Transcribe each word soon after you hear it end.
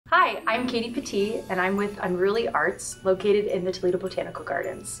Hi, I'm Katie Petit, and I'm with Unruly Arts, located in the Toledo Botanical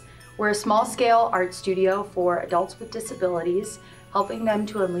Gardens. We're a small-scale art studio for adults with disabilities, helping them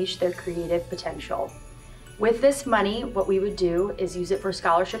to unleash their creative potential. With this money, what we would do is use it for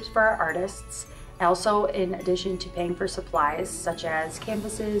scholarships for our artists, also in addition to paying for supplies such as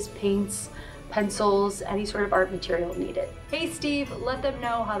canvases, paints, pencils, any sort of art material needed. Hey Steve, let them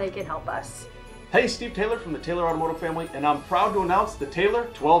know how they can help us. Hey, Steve Taylor from the Taylor Automotive family, and I'm proud to announce the Taylor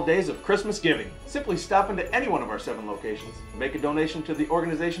 12 Days of Christmas Giving. Simply stop into any one of our 7 locations, make a donation to the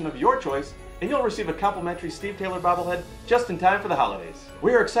organization of your choice, and you'll receive a complimentary Steve Taylor Bobblehead just in time for the holidays.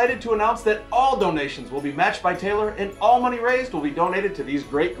 We are excited to announce that all donations will be matched by Taylor, and all money raised will be donated to these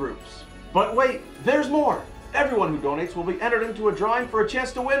great groups. But wait, there's more! Everyone who donates will be entered into a drawing for a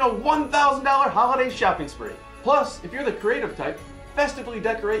chance to win a $1,000 holiday shopping spree. Plus, if you're the creative type, festively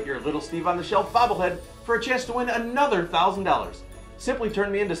decorate your little Steve on the Shelf bobblehead for a chance to win another $1,000. Simply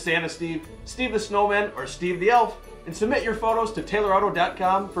turn me into Santa Steve, Steve the Snowman, or Steve the Elf, and submit your photos to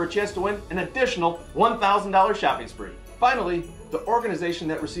taylorauto.com for a chance to win an additional $1,000 shopping spree. Finally, the organization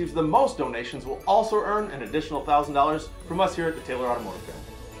that receives the most donations will also earn an additional $1,000 from us here at the Taylor Automotive family.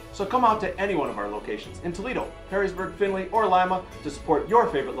 So come out to any one of our locations in Toledo, Perrysburg, Findlay, or Lima to support your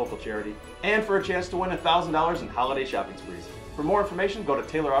favorite local charity and for a chance to win $1,000 in holiday shopping sprees. For more information, go to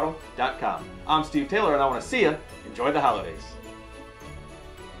taylorauto.com. I'm Steve Taylor, and I want to see you enjoy the holidays.